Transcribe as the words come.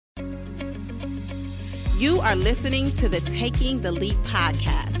You are listening to the Taking the Leap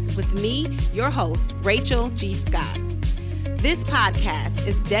podcast with me, your host, Rachel G. Scott. This podcast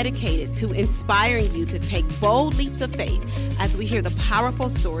is dedicated to inspiring you to take bold leaps of faith as we hear the powerful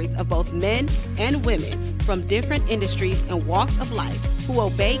stories of both men and women from different industries and walks of life who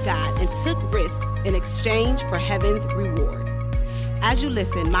obeyed God and took risks in exchange for heaven's rewards. As you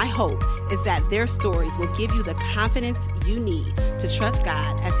listen, my hope is that their stories will give you the confidence you need to trust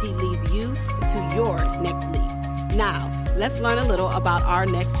God as He leads you to your next leap. Now, let's learn a little about our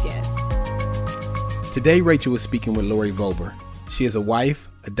next guest. Today, Rachel is speaking with Lori Vober. She is a wife,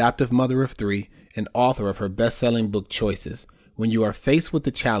 adoptive mother of 3, and author of her best-selling book, Choices. When you are faced with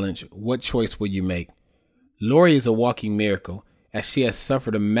the challenge, what choice will you make? Lori is a walking miracle, as she has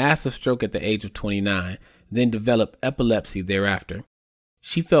suffered a massive stroke at the age of 29, then developed epilepsy thereafter.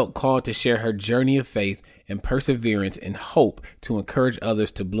 She felt called to share her journey of faith and perseverance and hope to encourage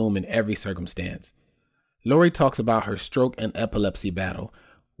others to bloom in every circumstance. Lori talks about her stroke and epilepsy battle,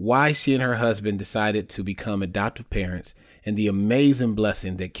 why she and her husband decided to become adoptive parents, and the amazing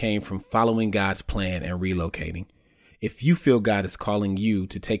blessing that came from following God's plan and relocating. If you feel God is calling you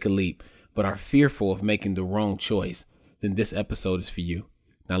to take a leap, but are fearful of making the wrong choice, then this episode is for you.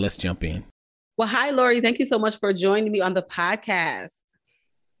 Now let's jump in. Well, hi, Lori. Thank you so much for joining me on the podcast.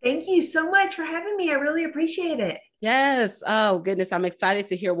 Thank you so much for having me. I really appreciate it. Yes. Oh, goodness. I'm excited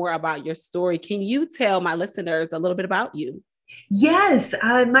to hear more about your story. Can you tell my listeners a little bit about you? Yes,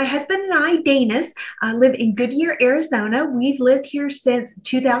 my husband and I, Danis, live in Goodyear, Arizona. We've lived here since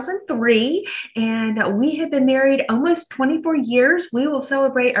 2003, and we have been married almost 24 years. We will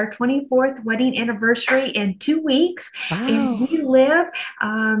celebrate our 24th wedding anniversary in 2 weeks. Wow. And we live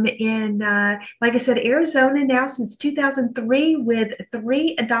in, like I said, Arizona now since 2003 with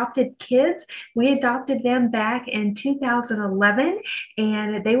 3 adopted kids. We adopted them back in 2011,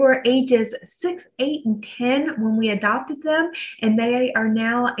 and they were ages 6, 8, and 10 when we adopted them. And they are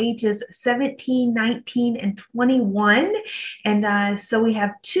now ages 17, 19, and 21. And so we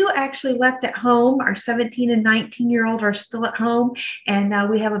have 2 actually left at home. Our 17 and 19-year-old are still at home. And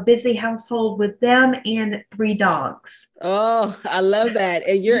we have a busy household with them and 3 dogs. Oh, I love that.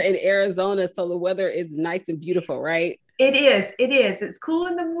 And you're in Arizona, so the weather is nice and beautiful, right? It is. It is. It's cool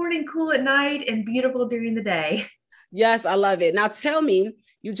in the morning, cool at night, and beautiful during the day. Yes, I love it. Now tell me,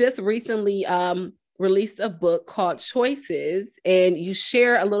 you just recently released a book called Choices, and you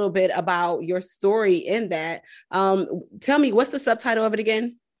share a little bit about your story in that. Tell me, what's the subtitle of it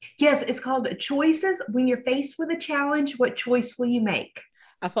again? Yes, it's called Choices. When you're faced with a challenge, what choice will you make?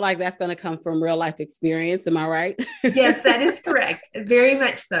 I feel like that's going to come from real life experience. Am I right? Yes, that is correct. Very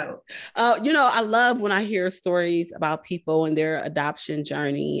much so. I love when I hear stories about people and their adoption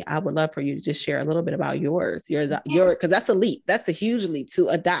journey. I would love for you to just share a little bit about yours, because that's a leap. That's a huge leap to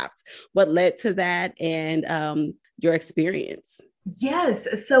adopt. What led to that and your experience? Yes.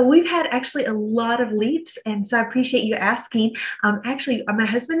 So we've had actually a lot of leaps. And so I appreciate you asking. Actually, my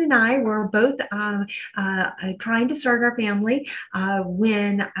husband and I were both trying to start our family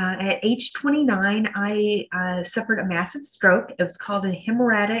when at age 29, I suffered a massive stroke. It was called a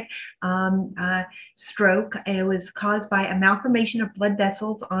hemorrhagic stroke. It was caused by a malformation of blood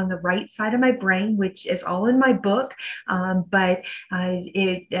vessels on the right side of my brain, which is all in my book. But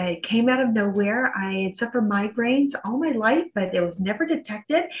it came out of nowhere. I had suffered migraines all my life, but it was never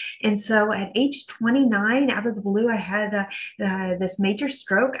detected. And so at age 29, out of the blue, I had this major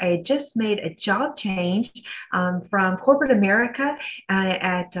stroke. I had just made a job change from corporate America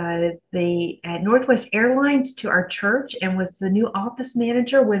at Northwest Airlines to our church, and was the new office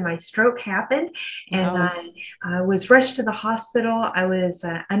manager when my stroke happened. And I was rushed to the hospital. I was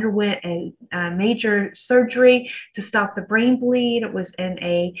underwent a major surgery to stop the brain bleed. It was in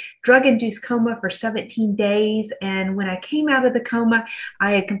a drug-induced coma for 17 days. And when I came out of the coma,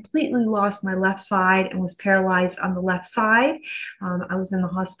 I had completely lost my left side and was paralyzed on the left side. I was in the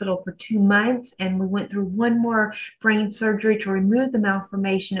hospital for 2 months, and we went through one more brain surgery to remove the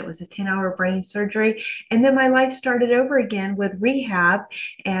malformation. It was a 10-hour brain surgery. And then my life started over again with rehab.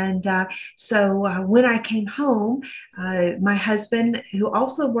 And so when I came home, my husband, who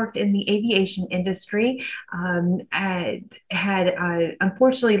also worked in the aviation industry, had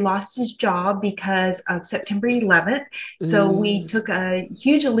unfortunately lost his job because of September 11th. So we took a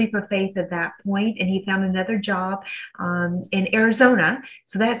huge leap of faith at that point, and he found another job in Arizona.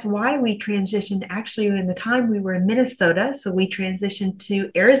 So that's why we transitioned. Actually, in the time we were in Minnesota, so we transitioned to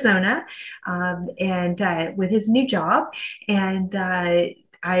Arizona and with his new job. And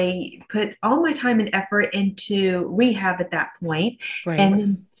I put all my time and effort into rehab at that point. Right. And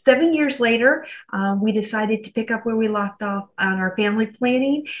then 7 years later, we decided to pick up where we left off on our family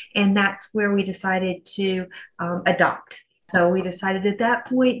planning. And that's where we decided to adopt. So we decided at that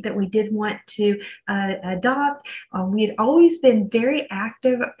point that we did want to adopt. We had always been very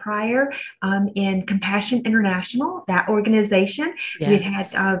active prior in Compassion International, that organization. We'd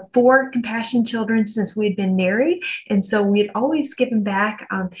Yes. had 4 compassion children since we'd been married. And so we had always given back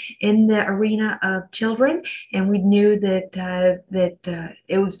in the arena of children. And we knew that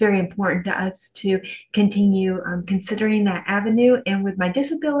it was very important to us to continue considering that avenue. And with my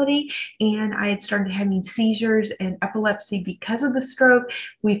disability, and I had started having seizures and epilepsy because of the stroke,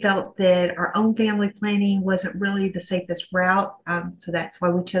 we felt that our own family planning wasn't really the safest route. So that's why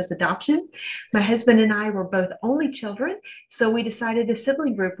we chose adoption. My husband and I were both only children, so we decided a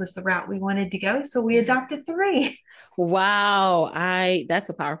sibling group was the route we wanted to go. So we adopted 3. Wow. That's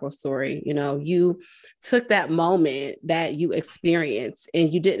a powerful story. You took that moment that you experienced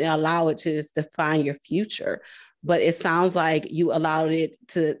and you didn't allow it to just define your future, but it sounds like you allowed it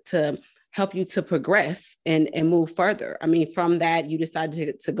to help you to progress and move further. I mean, from that, you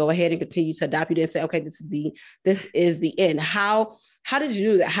decided to go ahead and continue to adopt. You didn't say, okay, this is the end. How did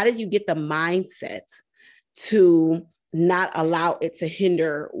you do that? How did you get the mindset to not allow it to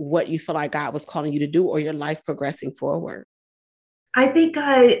hinder what you feel like God was calling you to do or your life progressing forward? I think,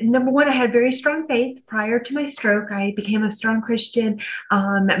 number one, I had very strong faith prior to my stroke. I became a strong Christian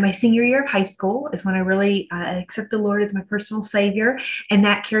at my senior year of high school is when I really accepted the Lord as my personal Savior, and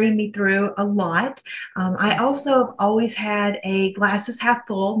that carried me through a lot. I also have always had a glasses half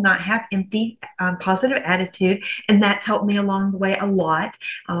full, not half empty, positive attitude, and that's helped me along the way a lot.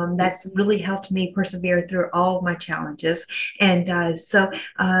 That's really helped me persevere through all of my challenges. And so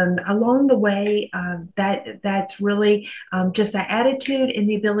along the way, that's really just that attitude and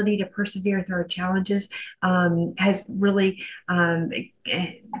the ability to persevere through our challenges has really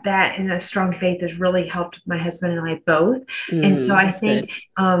that and a strong faith has really helped my husband and I both. And so I think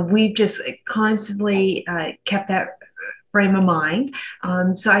we've just constantly kept that frame of mind.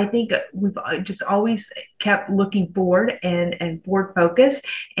 So I think we've just always kept looking forward and forward focused.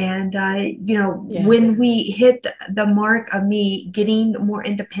 And, when we hit the mark of me getting more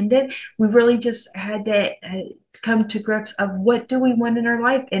independent, we really just had to come to grips of what do we want in our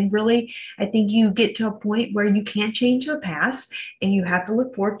life. And really, I think you get to a point where you can't change the past and you have to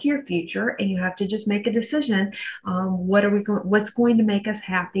look forward to your future and you have to just make a decision. What's going to make us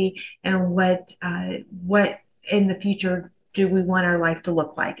happy and what in the future do we want our life to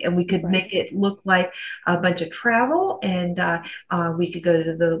look like? And we could make it look like a bunch of travel and we could go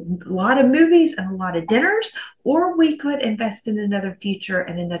to a lot of movies and a lot of dinners, or we could invest in another future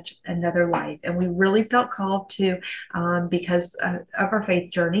and another life. And we really felt called to, because of our faith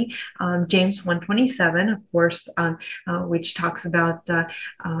journey, James 1:27, of course, which talks about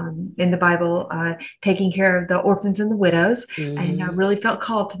in the Bible, taking care of the orphans and the widows. And I really felt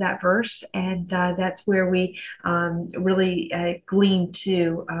called to that verse. And that's where we really gleaned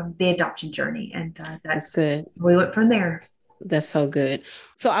to the adoption journey. And that's good. We went from there. That's so good.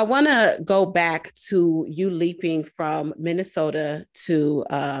 So I want to go back to you leaping from Minnesota to,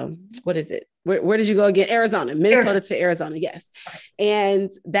 what is it? Where did you go again? Arizona, Minnesota to Arizona. Yes.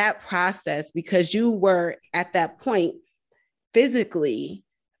 And that process, because you were at that point physically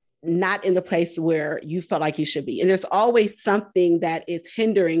not in the place where you felt like you should be. And there's always something that is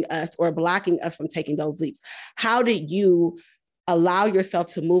hindering us or blocking us from taking those leaps. How did you allow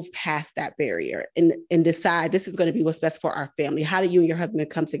yourself to move past that barrier and decide this is going to be what's best for our family? How did you and your husband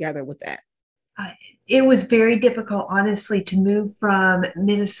come together with that? It was very difficult, honestly, to move from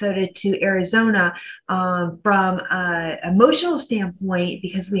Minnesota to Arizona from an emotional standpoint,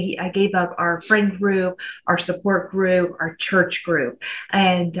 because I gave up our friend group, our support group, our church group.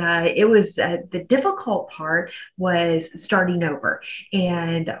 And it was the difficult part was starting over.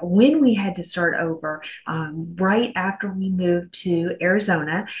 And when we had to start over, right after we moved to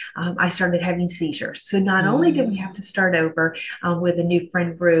Arizona, I started having seizures. So not only did we have to start over with a new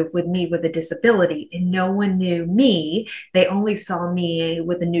friend group, with me with a disability, and no one knew me. They only saw me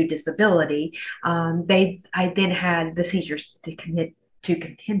with a new disability. I then had the seizures to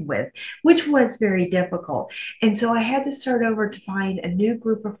contend with, which was very difficult. And so I had to start over to find a new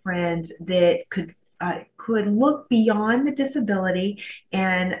group of friends that could look beyond the disability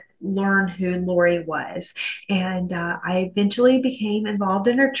and learn who Lori was. And I eventually became involved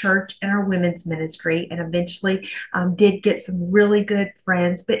in her church and our women's ministry, and eventually did get some really good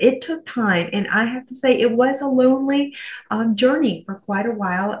friends. But it took time. And I have to say, it was a lonely journey for quite a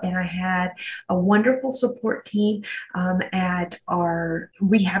while. And I had a wonderful support team at our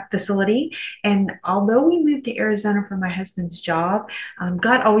rehab facility. And although we moved to Arizona for my husband's job,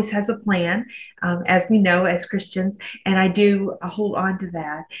 God always has a plan, as we know as Christians, and I do hold on to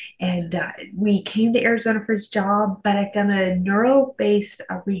that. And we came to Arizona for his job, but I found a neuro-based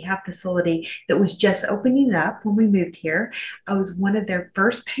rehab facility that was just opening up when we moved here. I was one of their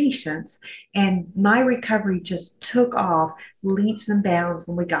first patients, and my recovery just took off leaps and bounds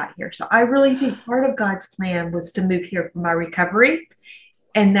when we got here. So I really think part of God's plan was to move here for my recovery,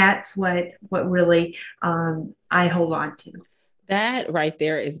 and that's what really I hold on to. That right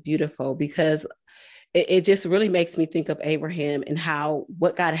there is beautiful, because it just really makes me think of Abraham and how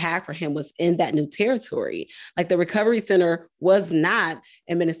what God had for him was in that new territory. Like, the recovery center was not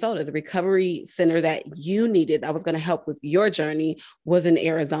in Minnesota. The recovery center that you needed, that was going to help with your journey, was in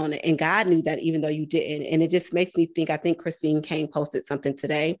Arizona. And God knew that, even though you didn't. And it just makes me think, I think Christine Kane posted something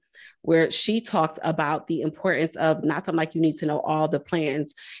today where she talked about the importance of not feeling like you need to know all the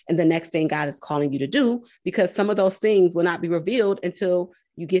plans and the next thing God is calling you to do, because some of those things will not be revealed until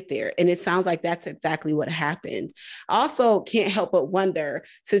you get there. And it sounds like that's exactly what happened. I also can't help but wonder,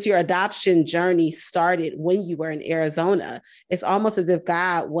 since your adoption journey started when you were in Arizona, it's almost as if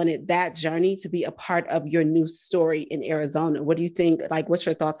God wanted that journey to be a part of your new story in Arizona. What do you think? Like, what's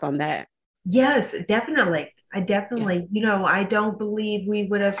your thoughts on that? Yes, definitely. I don't believe we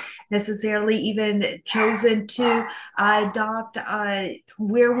would have necessarily even chosen to adopt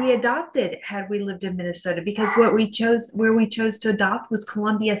where we adopted had we lived in Minnesota, because where we chose to adopt was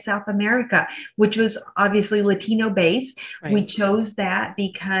Colombia, South America, which was obviously Latino based. Right. We chose that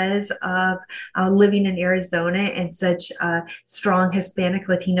because of living in Arizona and such a strong Hispanic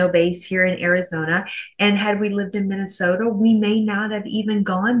Latino base here in Arizona. And had we lived in Minnesota, we may not have even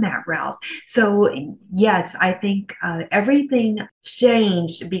gone that route. So yes, I think everything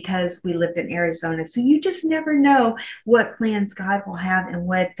changed because we lived in Arizona. So you just never know what plans God will have and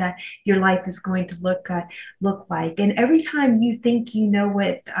what your life is going to look like. And every time you think you know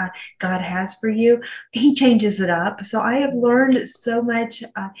what God has for you, He changes it up. So I have learned so much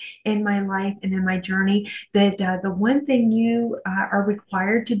in my life and in my journey that the one thing you are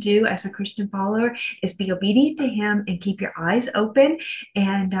required to do as a Christian follower is be obedient to Him and keep your eyes open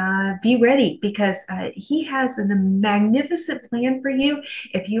and be ready, because He has a magnificent plan for you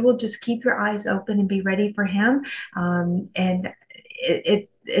if you will just keep your eyes open and be ready for Him. And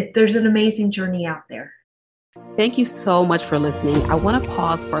there's an amazing journey out there. Thank you so much for listening. I want to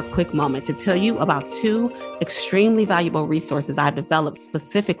pause for a quick moment to tell you about two extremely valuable resources I've developed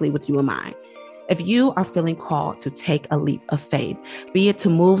specifically with you in mind. If you are feeling called to take a leap of faith, be it to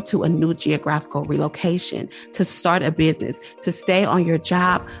move to a new geographical relocation, to start a business, to stay on your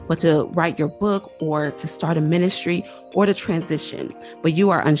job, but to write your book, or to start a ministry, or to transition, but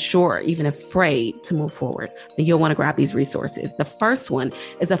you are unsure, even afraid to move forward, then you'll want to grab these resources. The first one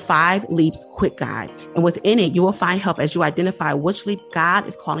is a 5 Leaps Quick Guide. And within it, you will find help as you identify which leap God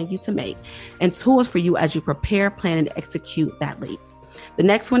is calling you to make, and tools for you as you prepare, plan, and execute that leap. The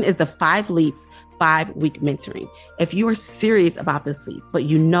next one is the 5 Leaps 5-week mentoring. If you are serious about this leap, but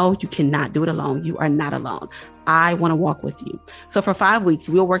you know you cannot do it alone, you are not alone. I want to walk with you. So for 5 weeks,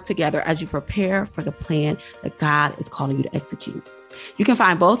 we'll work together as you prepare for the plan that God is calling you to execute. You can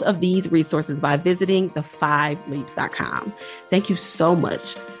find both of these resources by visiting the5leaps.com. Thank you so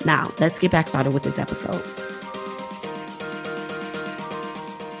much. Now, let's get back started with this episode.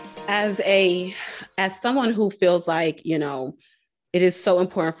 As someone who feels like, it is so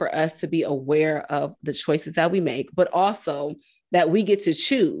important for us to be aware of the choices that we make, but also that we get to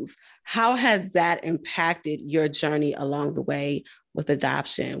choose. How has that impacted your journey along the way with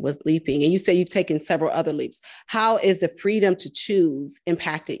adoption, with leaping? And you say you've taken several other leaps. How is the freedom to choose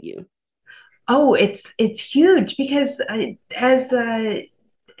impacted you? Oh, it's huge, because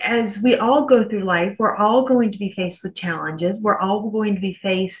as we all go through life, we're all going to be faced with challenges. We're all going to be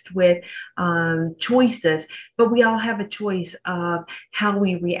faced with choices, but we all have a choice of how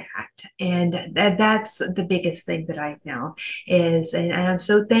we react. And that's the biggest thing that I found and I'm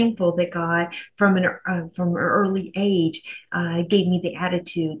so thankful that God, from an early age, gave me the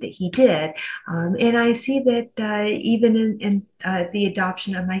attitude that He did. And I see that even in the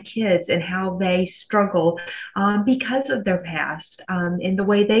adoption of my kids and how they struggle because of their past and the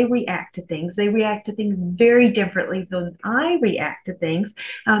way they react to things. They react to things very differently than I react to things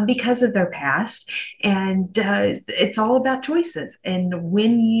because of their past. And it's all about choices. And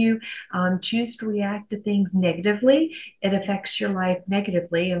when you choose to react to things negatively, it affects your life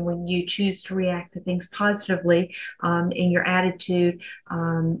negatively. And when you choose to react to things positively, and your attitude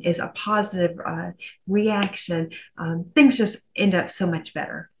is a positive reaction, things just end up so much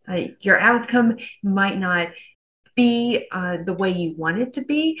better. Your outcome might not be the way you want it to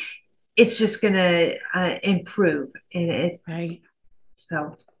be. It's just going to improve. And right.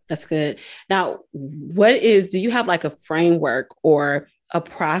 So that's good. Now, do you have like a framework or a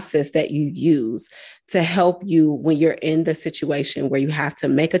process that you use to help you when you're in the situation where you have to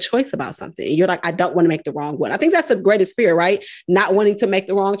make a choice about something? You're like, I don't want to make the wrong one. I think that's the greatest fear, right? Not wanting to make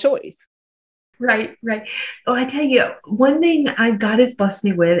the wrong choice. Right, right. Oh, I tell you, one thing God has blessed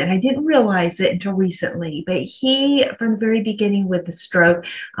me with, and I didn't realize it until recently, but He, from the very beginning with the stroke,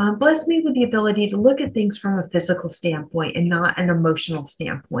 blessed me with the ability to look at things from a physical standpoint and not an emotional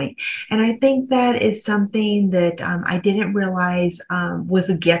standpoint. And I think that is something that I didn't realize was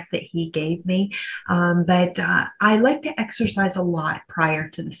a gift that He gave me. But I like to exercise a lot prior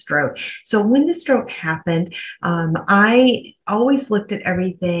to the stroke. So when the stroke happened, I always looked at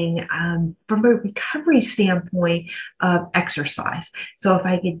everything from a recovery standpoint of exercise. So if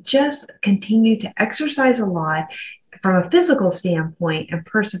I could just continue to exercise a lot from a physical standpoint and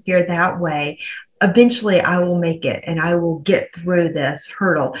persevere that way, eventually I will make it and I will get through this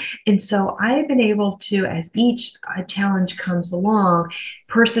hurdle. And so I've been able to, as each challenge comes along,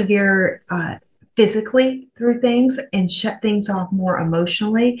 persevere physically through things and shut things off more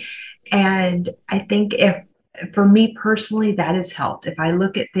emotionally. And I think for me personally, that has helped. If I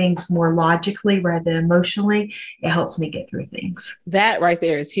look at things more logically rather than emotionally, it helps me get through things. That right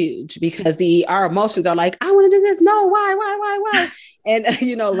there is huge because our emotions are like, I want to do this. No, why? And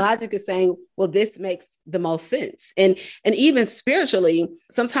logic is saying, well, this makes the most sense. And even spiritually,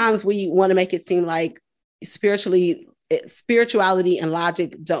 sometimes we want to make it seem like spirituality and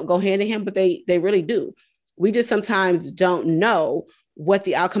logic don't go hand in hand, but they really do. We just sometimes don't know what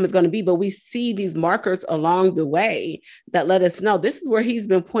the outcome is going to be, but we see these markers along the way that let us know this is where He's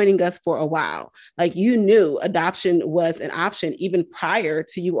been pointing us for a while. Like, you knew adoption was an option even prior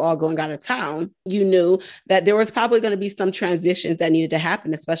to you all going out of town. You knew that there was probably going to be some transitions that needed to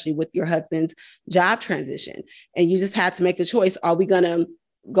happen, especially with your husband's job transition. And you just had to make the choice. Are we going to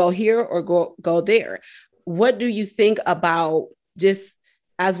go here or go there? What do you think about just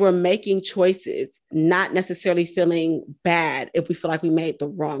as we're making choices, not necessarily feeling bad if we feel like we made the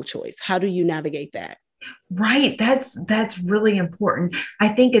wrong choice? How do you navigate that? Right. That's really important. I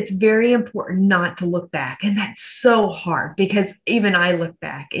think it's very important not to look back. And that's so hard because even I look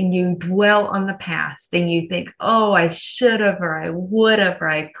back and you dwell on the past and you think, oh, I should have, or I would have, or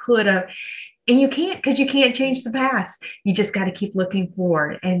I could have. And you can't, because you can't change the past. You just got to keep looking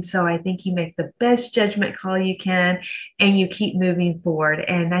forward. And so I think you make the best judgment call you can and you keep moving forward.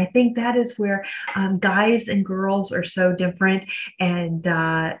 And I think that is where guys and girls are so different. And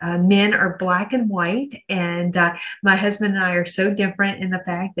men are black and white. And my husband and I are so different in the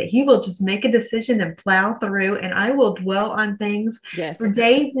fact that he will just make a decision and plow through. And I will dwell on things for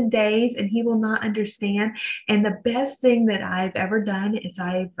days and days, and he will not understand. And the best thing that I've ever done is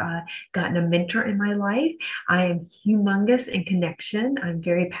I've gotten a mentor in my life. I am humongous in connection. I'm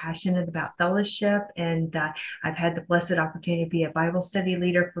very passionate about fellowship, and I've had the blessed opportunity to be a Bible study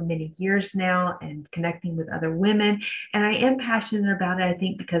leader for many years now and connecting with other women. And I am passionate about it, I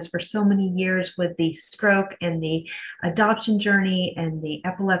think, because for so many years with the stroke and the adoption journey and the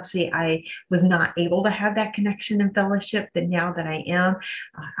epilepsy, I was not able to have that connection and fellowship. But now that I am,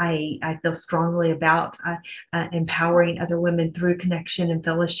 I feel strongly about empowering other women through connection and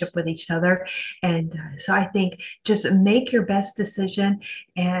fellowship with each other. And so I think just make your best decision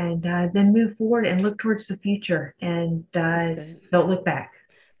and then move forward and look towards the future and don't look back.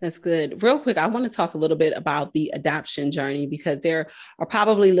 That's good. Real quick, I want to talk a little bit about the adoption journey because there are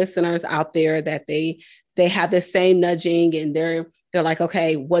probably listeners out there that they have the same nudging and they're like,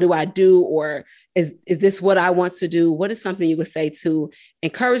 okay, what do I do? Or is this what I want to do? What is something you would say to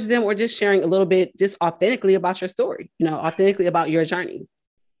encourage them, or just sharing a little bit, just authentically about your story, authentically about your journey?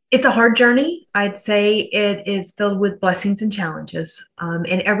 It's a hard journey. I'd say it is filled with blessings and challenges.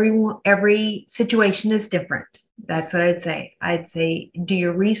 And every situation is different. That's what I'd say. I'd say do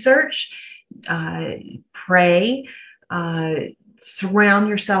your research, pray, surround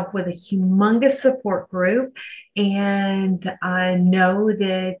yourself with a humongous support group, and know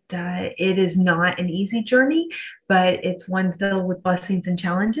that it is not an easy journey, but it's one filled with blessings and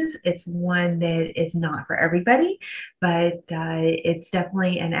challenges. It's one that is not for everybody, but it's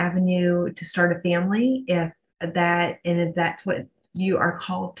definitely an avenue to start a family if that's what you are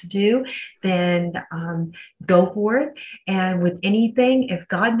called to do, then go for it. And with anything, if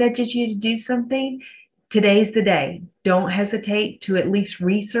God nudges you to do something, today's the day. Don't hesitate to at least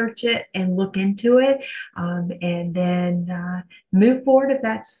research it and look into it, and then move forward if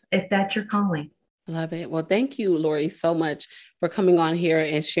that's your calling. Love it. Well, thank you, Lori, so much for coming on here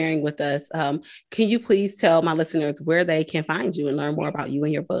and sharing with us. Can you please tell my listeners where they can find you and learn more about you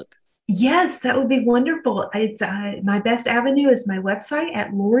and your book? Yes, that would be wonderful. It's my best avenue is my website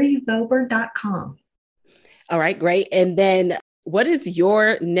at lorivober.com. All right, great. And then what is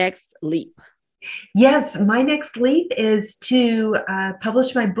your next leap? Yes, my next leap is to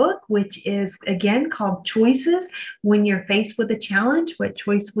publish my book, which is, again, called Choices. When you're faced with a challenge, what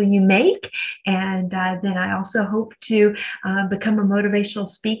choice will you make? And then I also hope to become a motivational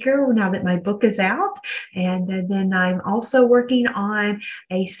speaker now that my book is out. And then I'm also working on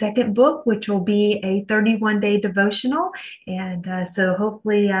a second book, which will be a 31-day devotional. And so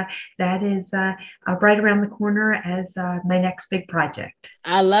hopefully that is right around the corner as my next big project.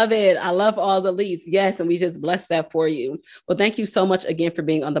 I love it. I love all the leaps. Yes. And we just bless that for you. Well, thank you so much again for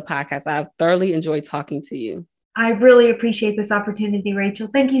being on the podcast. I've thoroughly enjoyed talking to you. I really appreciate this opportunity, Rachel.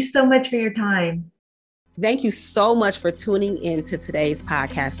 Thank you so much for your time. Thank you so much for tuning in to today's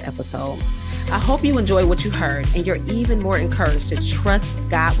podcast episode. I hope you enjoy what you heard and you're even more encouraged to trust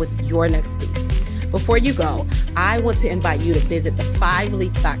God with your next leap. Before you go, I want to invite you to visit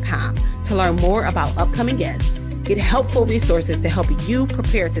the5leaps.com to learn more about upcoming guests, get helpful resources to help you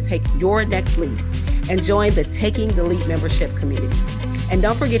prepare to take your next leap, and join the Taking the Leap membership community. And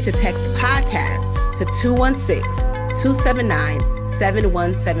don't forget to text podcast to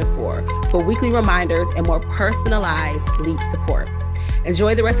 216-279-7174 for weekly reminders and more personalized leap support.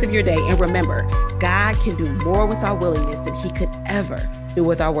 Enjoy the rest of your day. And remember, God can do more with our willingness than he could ever do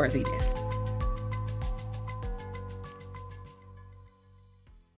with our worthiness.